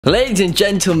Ladies and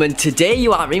gentlemen, today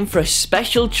you are in for a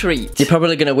special treat. You're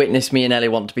probably going to witness me and Ellie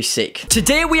want to be sick.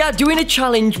 Today we are doing a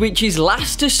challenge which is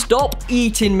last to stop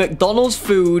eating McDonald's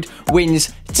food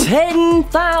wins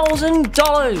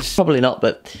 $10,000. Probably not,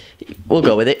 but we'll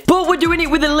go with it. But we're doing it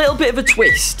with a little bit of a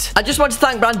twist. I just want to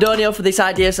thank Brandonio for this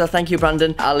idea, so thank you,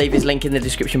 Brandon. I'll leave his link in the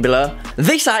description below.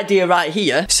 This idea right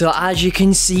here, so as you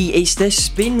can see, it's the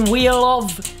spin wheel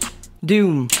of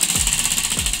doom.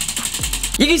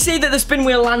 You can see that the spin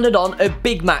wheel landed on a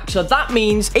Big Mac, so that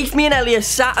means if me and Ellie are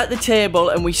sat at the table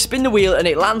and we spin the wheel and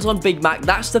it lands on Big Mac,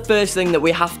 that's the first thing that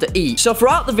we have to eat. So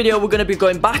throughout the video, we're going to be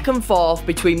going back and forth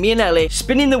between me and Ellie,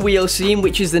 spinning the wheel, seeing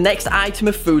which is the next item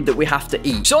of food that we have to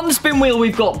eat. So on the spin wheel,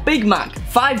 we've got Big Mac,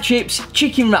 5 chips,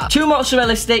 chicken wrap, 2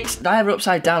 mozzarella sticks. I have it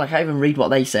upside down, I can't even read what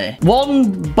they say.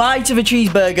 1 bite of a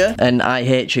cheeseburger, and I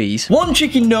hate cheese. 1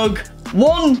 chicken nug,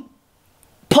 1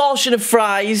 portion of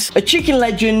fries, a chicken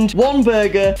legend, 1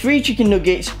 burger, 3 chicken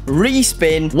nuggets,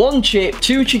 respin, 1 chip,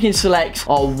 2 chicken selects,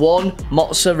 or 1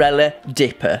 mozzarella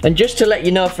dipper. And just to let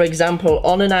you know, for example,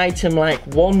 on an item like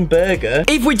 1 burger,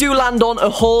 if we do land on a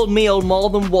whole meal more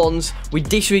than once, we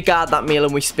disregard that meal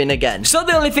and we spin again. So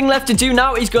the only thing left to do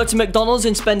now is go to McDonald's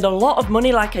and spend a lot of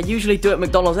money like I usually do at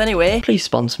McDonald's anyway. Please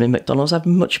sponsor me, McDonald's, I'd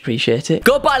much appreciate it.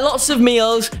 Go buy lots of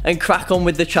meals and crack on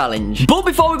with the challenge. But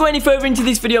before we go any further into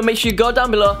this video, make sure you go down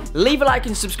below, leave a like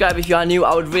and subscribe if you are new.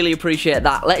 I would really appreciate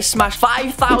that. Let's smash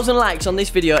 5,000 likes on this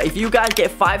video. If you guys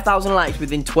get 5,000 likes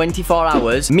within 24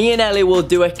 hours, me and Ellie will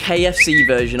do a KFC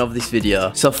version of this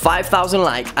video. So 5,000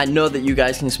 likes, I know that you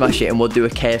guys can smash it and we'll do a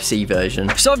KFC version.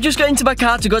 So I've just got into my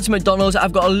car to go to McDonald's.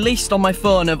 I've got a list on my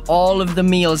phone of all of the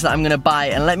meals that I'm going to buy,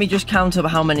 and let me just count up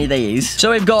how many there is.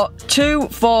 So we've got 2,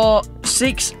 4,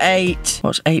 6, 8.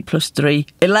 What's 8 plus 3?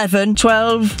 11,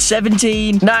 12,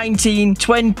 17, 19,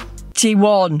 20.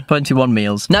 21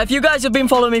 meals. Now, if you guys have been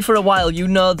following me for a while, you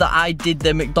know that I did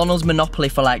the McDonald's Monopoly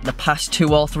for like the past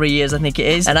 2 or 3 years, I think it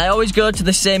is. And I always go to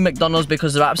the same McDonald's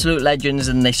because they're absolute legends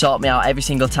and they sort me out every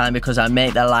single time because I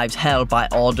make their lives hell by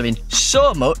ordering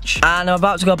so much. And I'm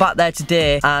about to go back there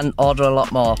today and order a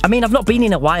lot more. I mean, I've not been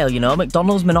in a while, you know.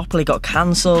 McDonald's Monopoly got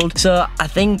cancelled, so I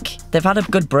think they've had a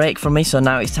good break from me, so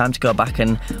now it's time to go back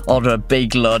and order a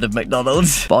big load of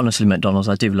McDonald's. But honestly, McDonald's,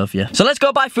 I do love you. So let's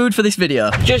go buy food for this video.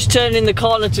 Just turning the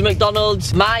corner to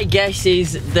McDonald's. My guess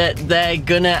is that they're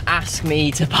gonna ask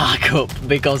me to park up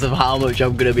because of how much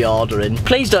I'm gonna be ordering.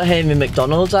 Please don't hate me,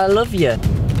 McDonald's, I love you.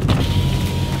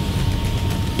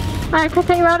 Alright, can I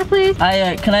take your order, please?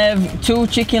 Can I have 2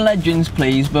 chicken legends,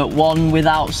 please, but 1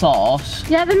 without sauce?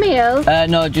 Yeah, the meal?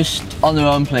 No, just on their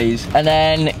own, please. And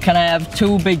then, can I have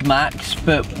 2 Big Macs,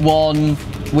 but 1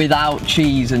 without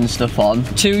cheese and stuff on?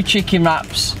 2 chicken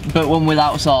wraps, but 1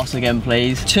 without sauce again,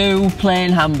 please. 2 plain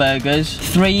hamburgers,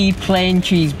 3 plain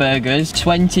cheeseburgers,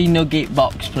 20 nugget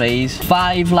box, please.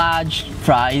 5 large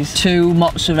fries, 2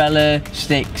 mozzarella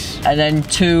sticks, and then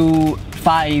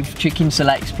 5 chicken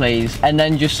selects, please, and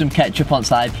then just some ketchup on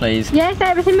side, please. Yes,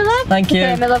 everything, my love. Thank you.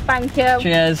 Okay, my love, thank you.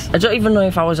 Cheers. I don't even know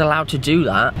if I was allowed to do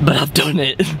that, but I've done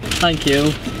it. Thank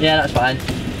you. Yeah, that's fine.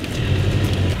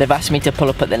 They've asked me to pull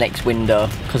up at the next window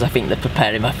because I think they're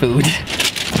preparing my food.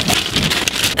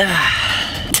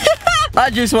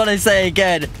 I just want to say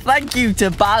again, thank you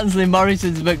to Barnsley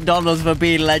Morrison's McDonald's for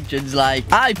being legends. Like,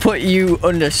 I put you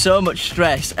under so much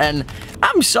stress and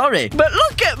I'm sorry, but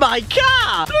look at my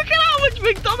car! Look at how much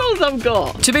McDonald's I've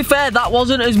got! To be fair, that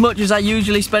wasn't as much as I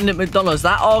usually spend at McDonald's.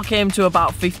 That all came to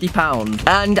about £50.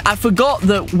 And I forgot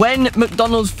that when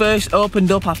McDonald's first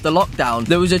opened up after lockdown,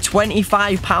 there was a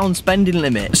 £25 spending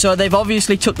limit. So they've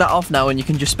obviously took that off now and you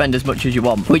can just spend as much as you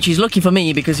want. Which is lucky for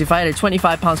me, because if I had a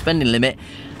 £25 spending limit,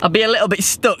 I'd be a little bit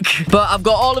stuck. But I've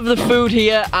got all of the food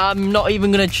here. I'm not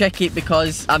even going to check it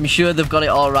because I'm sure they've got it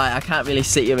all right. I can't really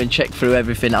sit here and check through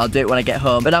everything. I'll do it when I get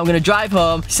home. But I'm going to drive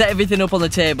home, set everything up on the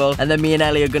table, and then me and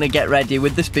Ellie are going to get ready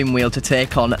with the spin wheel to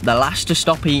take on the last to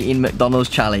stop eating McDonald's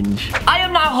challenge. I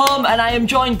am now home and I am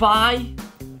joined by...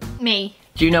 me.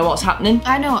 Do you know what's happening?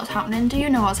 I know what's happening. Do you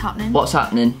know what's happening? What's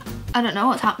happening? I don't know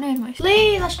what's happening.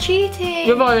 Lee, that's cheating.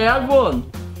 You've already had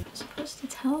one. I'm supposed to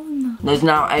tell them that. There's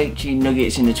now 18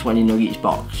 nuggets in the 20 nuggets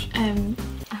box. I've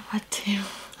had 2.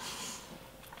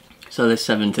 So there's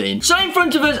 17. So in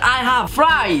front of us, I have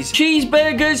fries,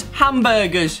 cheeseburgers,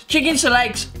 hamburgers, chicken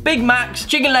selects, Big Macs,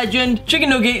 chicken legend, chicken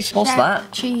nuggets. What's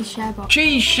that? Cheese share box.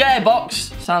 Cheese share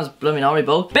box. Sounds blooming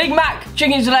horrible. Big Mac,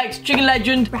 chicken selects, chicken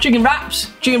legend, chicken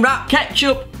wraps, chicken wrap,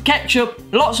 ketchup,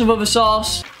 lots of other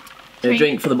sauce. A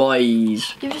drink for the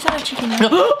boys. You've just had a chicken.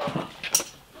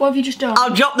 What have you just done?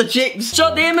 I'll drop the chips.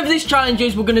 So the aim of this challenge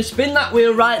is we're going to spin that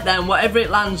wheel right then. Whatever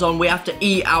it lands on, we have to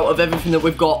eat out of everything that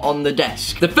we've got on the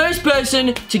desk. The first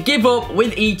person to give up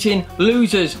with eating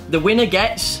loses. The winner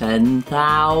gets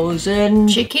 10,000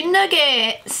 chicken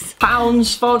nuggets.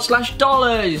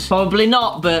 £/dollars. Probably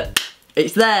not, but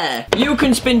it's there. You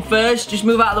can spin first. Just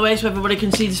move out of the way so everybody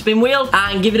can see the spin wheel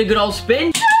and give it a good old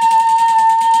spin.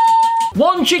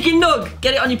 1 chicken nug.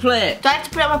 Get it on your plate. Do I have to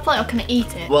put it on my plate or can I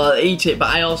eat it? Well, eat it, but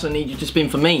I also need you to spin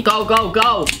for me. Go, go,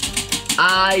 go.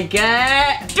 I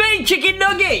get 3 chicken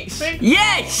nuggets. 3.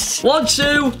 Yes. 1,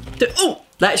 2, 3. Oh,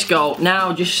 let's go.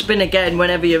 Now just spin again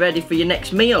whenever you're ready for your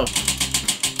next meal.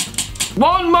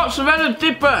 1 mozzarella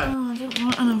dipper. Oh, I don't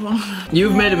want another one.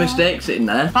 You've made a mistake sitting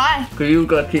there. Why? Because you've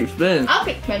got to keep spinning. I'll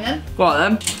keep spinning. Go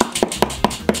on then.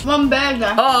 1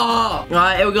 burger. Oh,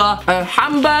 right, here we go. A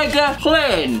hamburger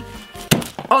plain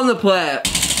on the plate.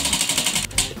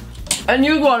 And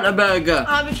you want a burger?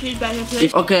 I'll have a cheeseburger,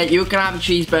 please. Okay, you can have a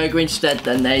cheeseburger instead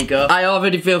then, there you go. I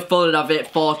already feel full and I've ate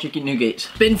 4 chicken nuggets.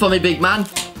 Spin for me, big man.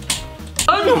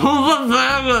 Another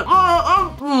burger.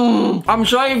 I'm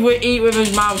sorry if we eat with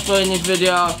his mouth full in this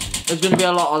video. There's going to be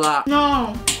a lot of that.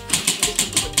 No.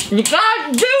 You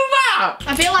can't do that!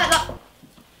 I feel like that.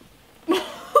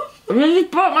 I really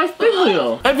broke my spin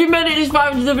wheel. If you made it this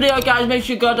far into the video, guys, make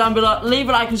sure you go down below, leave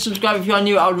a like and subscribe if you're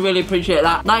new. I would really appreciate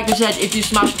that. Like I said, if you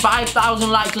smash 5,000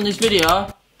 likes on this video,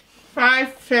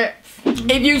 5 chips.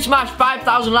 if you smash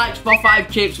 5,000 likes for 5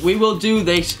 chips, we will do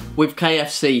this with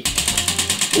KFC.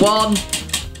 1,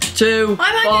 2, Why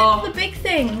am I 4. getting the big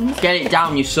things? Get it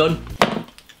down, you son.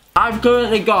 I've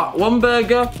currently got 1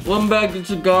 burger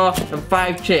to go, and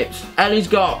 5 chips. Ellie's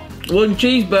got 1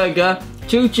 cheeseburger,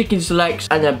 2 chicken selects,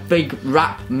 and a big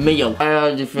wrap meal. I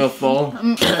already feel full.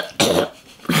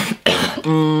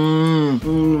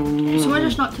 Someone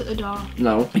just knocked at the door.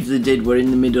 No, if they did, we're in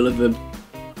the middle of a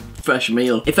fresh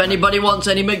meal. If anybody wants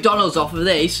any McDonald's off of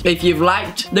this, if you've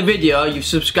liked the video, you've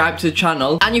subscribed to the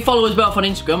channel, and you follow us both on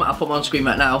Instagram, I'll put them on screen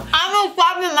right now. I'm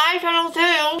subscribing to my channel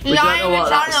too. We don't know what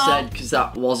that said because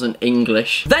that wasn't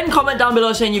English. Then comment down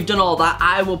below saying you've done all that.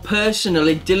 I will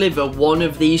personally deliver 1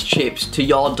 of these chips to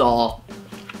your door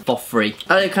for free.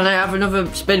 Ellie, can I have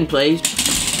another spin, please?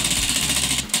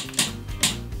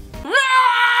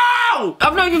 No!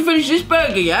 I've not even finished this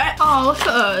burger yet. Oh, look at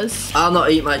us. I'll not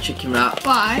eat my chicken wrap.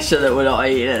 Why? So that we're not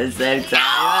eating at the same time.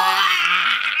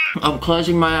 I'm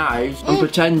closing my eyes and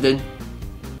pretending.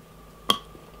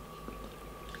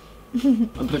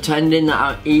 I'm pretending that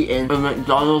I'm eating a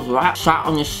McDonald's wrap sat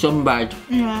on a sunbed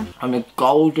on a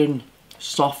golden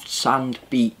soft sand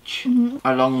beach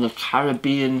along the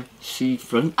Caribbean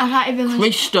seafront. I can't even.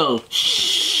 Crystal.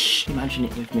 Shh. Imagine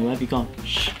it with me. Where have you gone?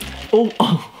 Shh. Oh.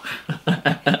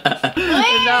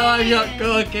 And now I'm not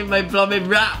cooking my blooming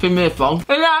wrap. Give me a phone.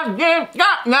 And I've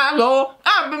got now.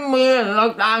 I've been waiting a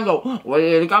long time ago.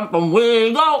 Where come from?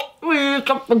 Where go? Where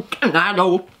come from?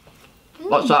 Canada.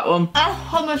 What's that one? I'll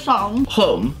hum a song.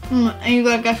 Hum? And you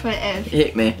gotta guess what it is.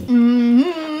 Hit me.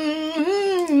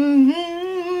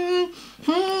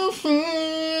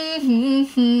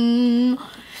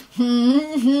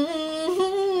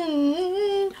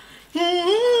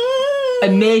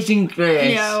 Amazing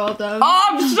Grace. Yeah, well done. Oh,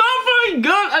 I'm so very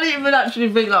good. I didn't even actually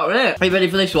think that was it. Are you ready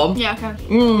for this one? Yeah, okay. Is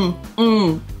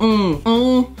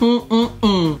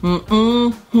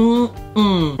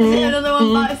it another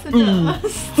one bites the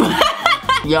dust?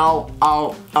 Yo,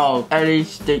 oh, Ellie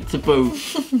stick to boot.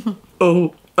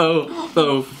 Oh.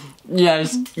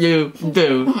 Yes, you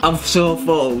do. I'm so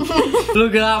full.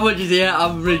 Look at how much is here.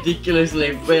 I'm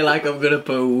ridiculously feel like I'm gonna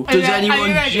poo. Does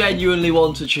anyone genuinely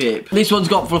want a chip? This one's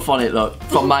got fluff on it, look.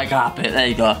 From my carpet. There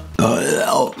you go.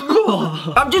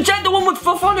 I've just had the one with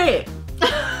fluff on it.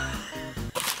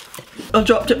 I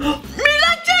dropped it. Me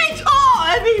like it! Oh,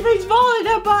 everything's falling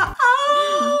apart.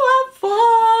 Oh, I'm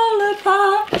falling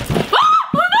apart.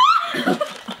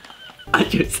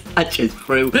 I just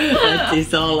threw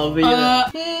this all over you.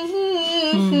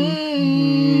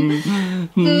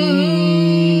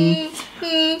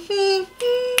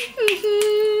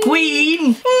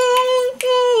 Queen!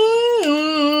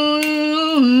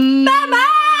 Mama!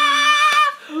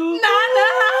 Mama!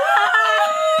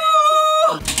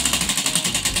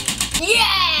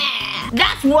 Yeah!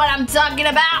 That's what I'm talking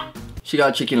about! She got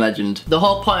a chicken legend. The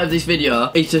whole point of this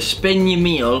video is to spin your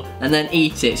meal and then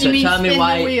eat it. So you mean tell me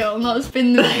why. Spin the wheel, not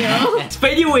spin the wheel.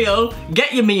 Spin your wheel,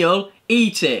 get your meal,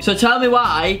 eat it. So tell me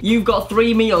why you've got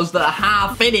 3 meals that are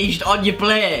half finished on your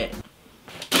plate.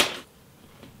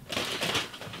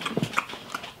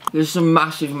 There's some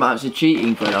massive amounts of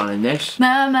cheating going on in this.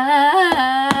 Mama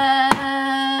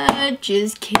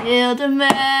just killed a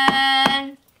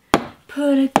man.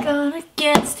 Put a gun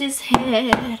against his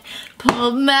head.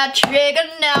 Pulled my trigger,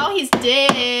 now he's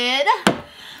dead.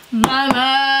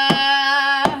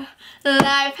 Mama,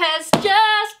 life has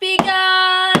just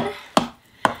begun.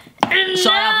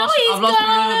 Sorry, I've lost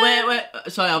my rhythm. Wait.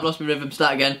 Sorry, I've lost my rhythm.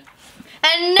 Start again.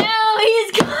 And now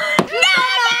he's gone.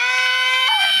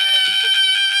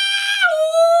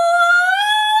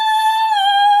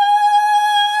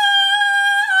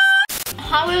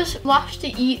 How is Flash to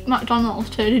eat McDonald's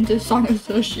turned into a song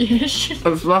association?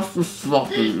 Flash was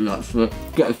flopping, that's it.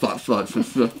 Get a fat slice for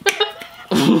sure.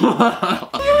 That's what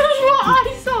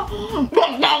I saw.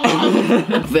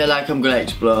 I feel like I'm gonna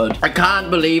explode. I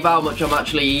can't believe how much I'm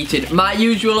actually eating. My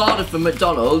usual order for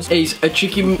McDonald's is a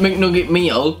chicken McNugget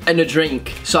meal and a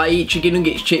drink. So I eat chicken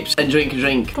nuggets, chips and drink a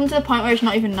drink. Come to the point where it's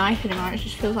not even nice anymore, it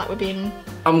just feels like we're being...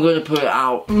 I'm gonna put it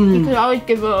out. You could always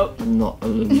give up. I'm not a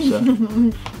loser.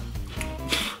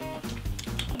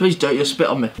 Please don't, you spit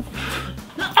on me.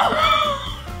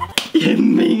 You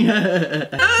mean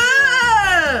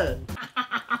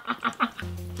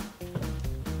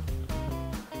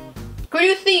Can we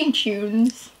do theme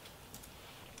tunes?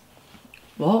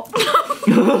 What?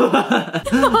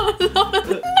 None of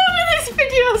this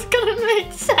video is gonna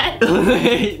make sense.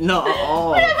 Not at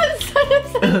all. I haven't said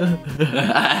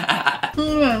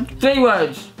it. 3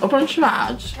 words. Up on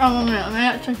charge. Oh, one minute, let me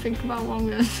actually think about what I'm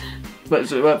gonna say. But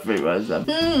so what 3 words then?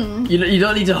 You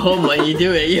don't need to hum when you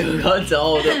do it, you've got to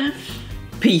hold it.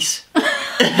 Peace.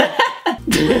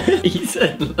 Peace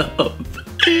and love.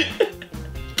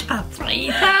 Can't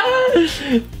breathe.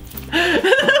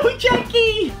 Hello,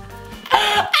 Jackie.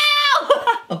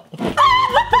 Ow!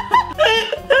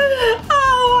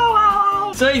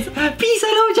 Ow! So it's peace,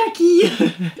 hello, Jackie.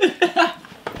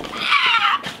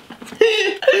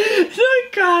 Don't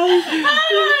cry. Oh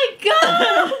my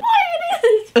god! Why are you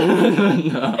doing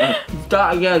this? No.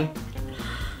 Start again.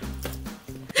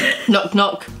 Knock,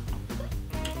 knock.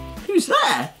 Who's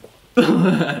there?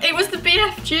 It was the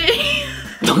BFG.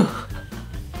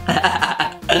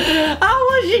 How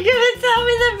was you gonna tell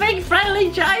me the big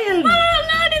friendly giant? I don't know,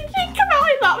 I didn't think about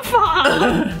it that far.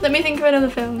 Let me think of another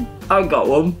film. I've got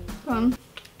one. Go on.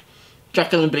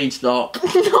 Jack and the Beanstalk.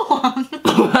 Go on.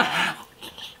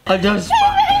 I just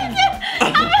I'm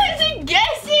actually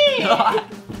guessing.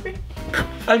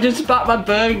 I just spat my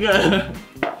burger.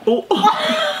 Oh.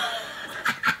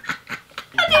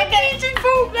 I didn't get into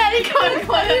food, then he can't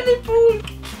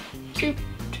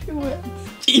two words.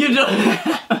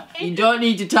 You don't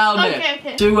need to tell me.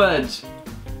 Okay. 2 words.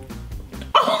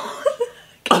 Oh.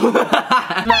 I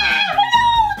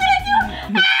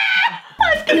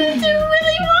was gonna do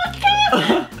Willy Wonka. I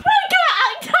can't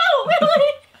act out,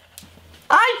 Willy.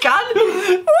 I can.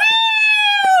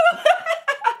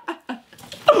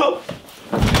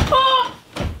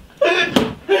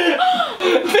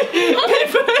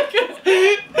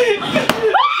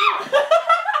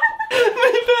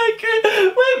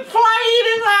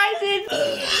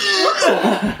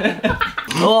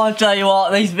 Oh, I'll tell you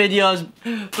what, these videos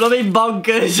blooming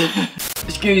bonkers.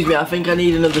 Excuse me, I think I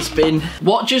need another spin.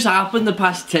 What just happened the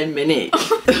past 10 minutes?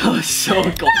 That was so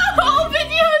cool. The whole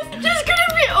video is just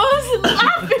gonna be us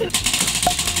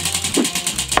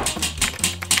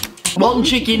laughing. 1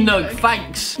 chicken nug,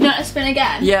 thanks. You want to spin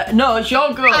again? Yeah, no, it's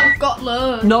your go. I've got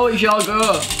loads. No, it's your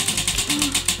go.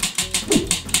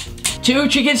 2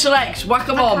 chicken selects, whack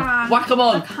them on. Can't. Whack them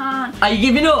on. I can't. Are you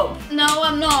giving up? No,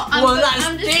 I'm not. Well, that's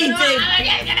cheating.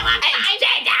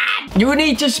 You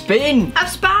need to spin. I've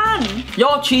span.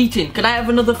 You're cheating. Can I have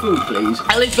another food, please?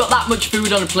 Ellie's got that much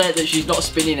food on a plate that she's not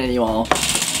spinning anymore.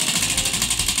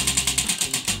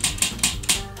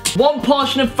 1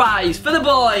 portion of fries for the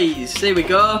boys. Here we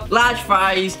go. Large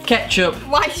fries, ketchup.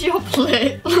 Why does your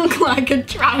plate look like a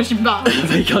trash bag?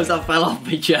 Because I fell off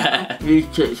my chair. These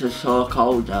tits are so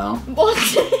cold now.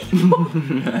 What's it?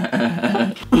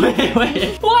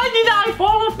 Wait. Why did I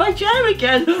fall off my chair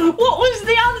again? What was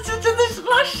the answer to the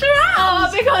splash around? Oh,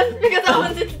 because I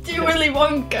wanted to do Willy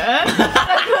Wonka.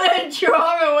 I couldn't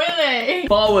draw a Willy.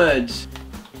 4 words.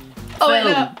 Oh, wait,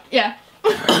 Film. no. Yeah.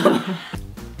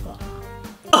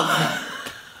 Ow.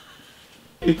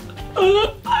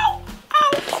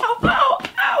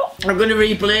 I'm gonna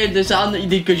replay the sound that you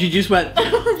did because you just went.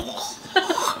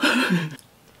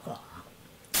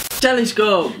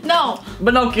 Telescope. No.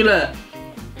 Binocular.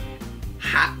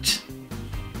 Hat.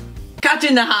 Cat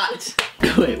in the hat.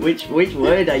 Wait, which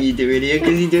word are you doing here?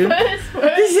 Because you do. First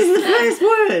word. This is the first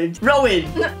word.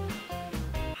 Rowing.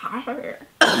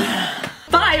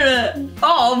 Pirate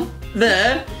of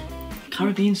the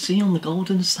Caribbean Sea on the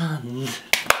Golden Sand.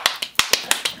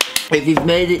 if you've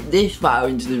made it this far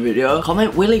into the video,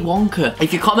 comment Willy Wonka.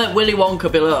 If you comment Willy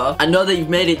Wonka below, I know that you've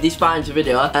made it this far into the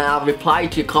video, and I'll reply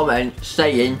to your comment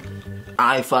saying,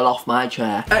 I fell off my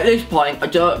chair. At this point, I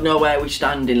don't know where we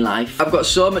stand in life. I've got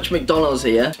so much McDonald's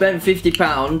here. Spent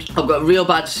 £50. I've got a real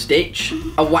bad stitch.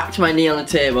 I whacked my knee on the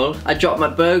table. I dropped my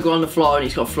burger on the floor and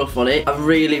it's got fluff on it. I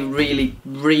really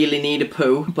need a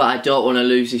poo, but I don't want to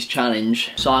lose this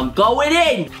challenge. So I'm going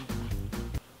in.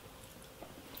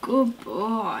 Good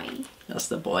boy. That's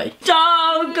the boy.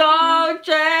 Don't go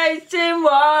chasing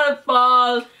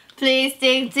waterfalls. Please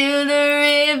stick to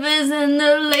the rivers and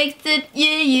the lakes that you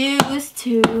used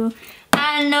to.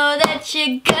 I know that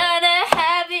you're gonna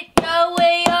have it your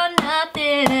way or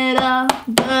nothing at all,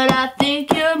 but I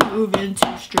think you're moving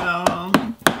too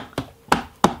strong.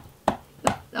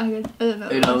 I don't know.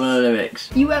 You don't know the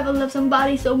lyrics. You ever love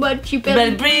somebody so much you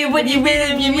better breathe with you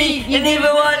rhythm you meet, and even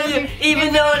want you,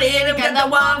 even though the hit got that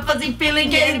one fuzzy feeling,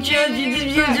 can't choose. I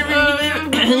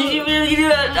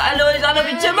know it's not a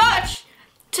bit too much.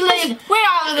 To live, we're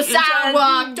on the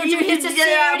sidewalk. Don't you hear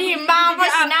sincerity in my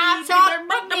voice and I talk?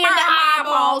 Look me in the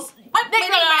eyeballs. Look me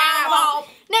in the eyeballs.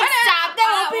 Next time,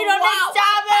 there will be no next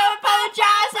time. I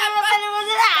apologize. I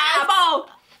was an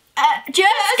eyeball.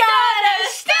 Just gotta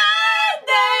stand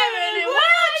there and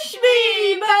watch me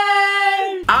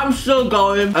burn. I'm still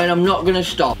going and I'm not gonna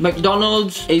stop.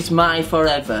 McDonald's is my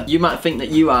forever. You might think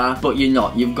that you are, but you're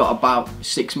not. You've got about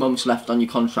 6 months left on your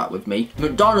contract with me.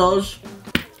 McDonald's,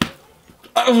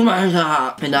 oh my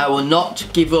God. And I will not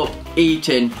give up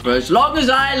eating for as long as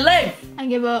I live. I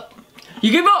give up.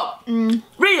 You give up?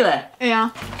 Really? Yeah.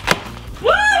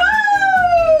 Woo!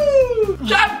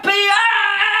 Champion!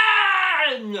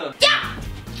 Yeah! Yeah!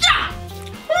 Yeah!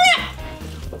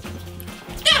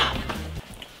 Yeah!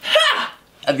 Ha!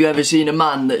 Have you ever seen a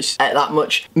man that's at that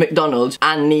much McDonald's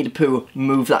and need a poo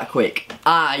move that quick?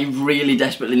 I really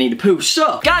desperately need a poo.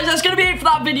 So, guys, that's going to be it for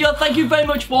that video. Thank you very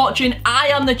much for watching. I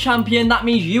am the champion. That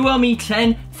means you owe me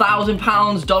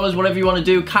 £10,000, dollars, whatever you want to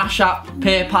do. Cash App,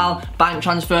 PayPal, bank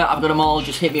transfer. I've got them all.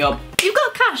 Just hit me up. You've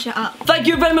got Cash App. Thank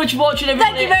you very much for watching,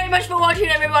 everybody. Thank you very much for watching,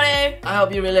 everybody. I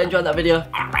hope you really enjoyed that video.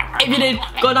 If you did,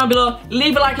 go down below,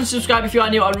 leave a like and subscribe if you are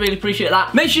new. I'd really appreciate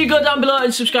that. Make sure you go down below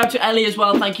and subscribe to Ellie as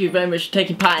well. Thank you very much for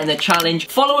taking part in the challenge.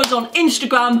 Follow us on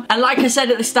Instagram, and like I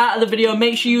said at the start of the video,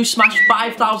 make sure you smash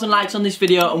 5,000 likes on this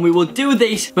video, and we will do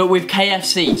this, but with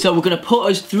KFC. So we're gonna put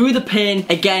us through the pain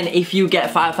again if you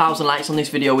get 5,000 likes on this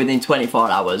video within 24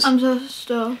 hours. I'm so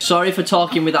stuck. Sorry for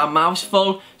talking with our mouths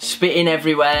full, spitting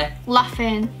everywhere,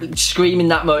 Laughing. screaming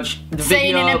that much. The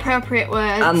Saying video inappropriate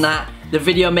words. and that. The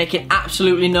video making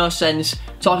absolutely no sense.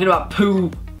 Talking about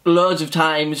poo loads of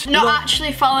times. Not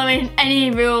actually following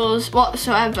any rules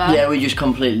whatsoever. Yeah, we just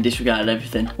completely disregarded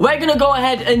everything. We're gonna go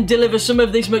ahead and deliver some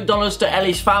of this McDonald's to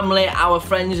Ellie's family, our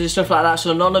friends and stuff like that,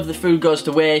 so none of the food goes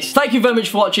to waste. Thank you very much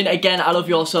for watching. Again, I love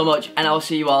you all so much, and I'll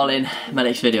see you all in my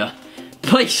next video.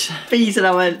 Peace. Peace, and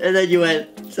I went, and then you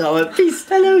went. So I went, peace.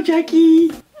 Hello,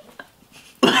 Jackie.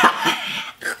 Ow!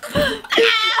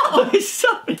 Oh,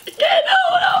 sorry. No,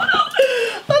 no.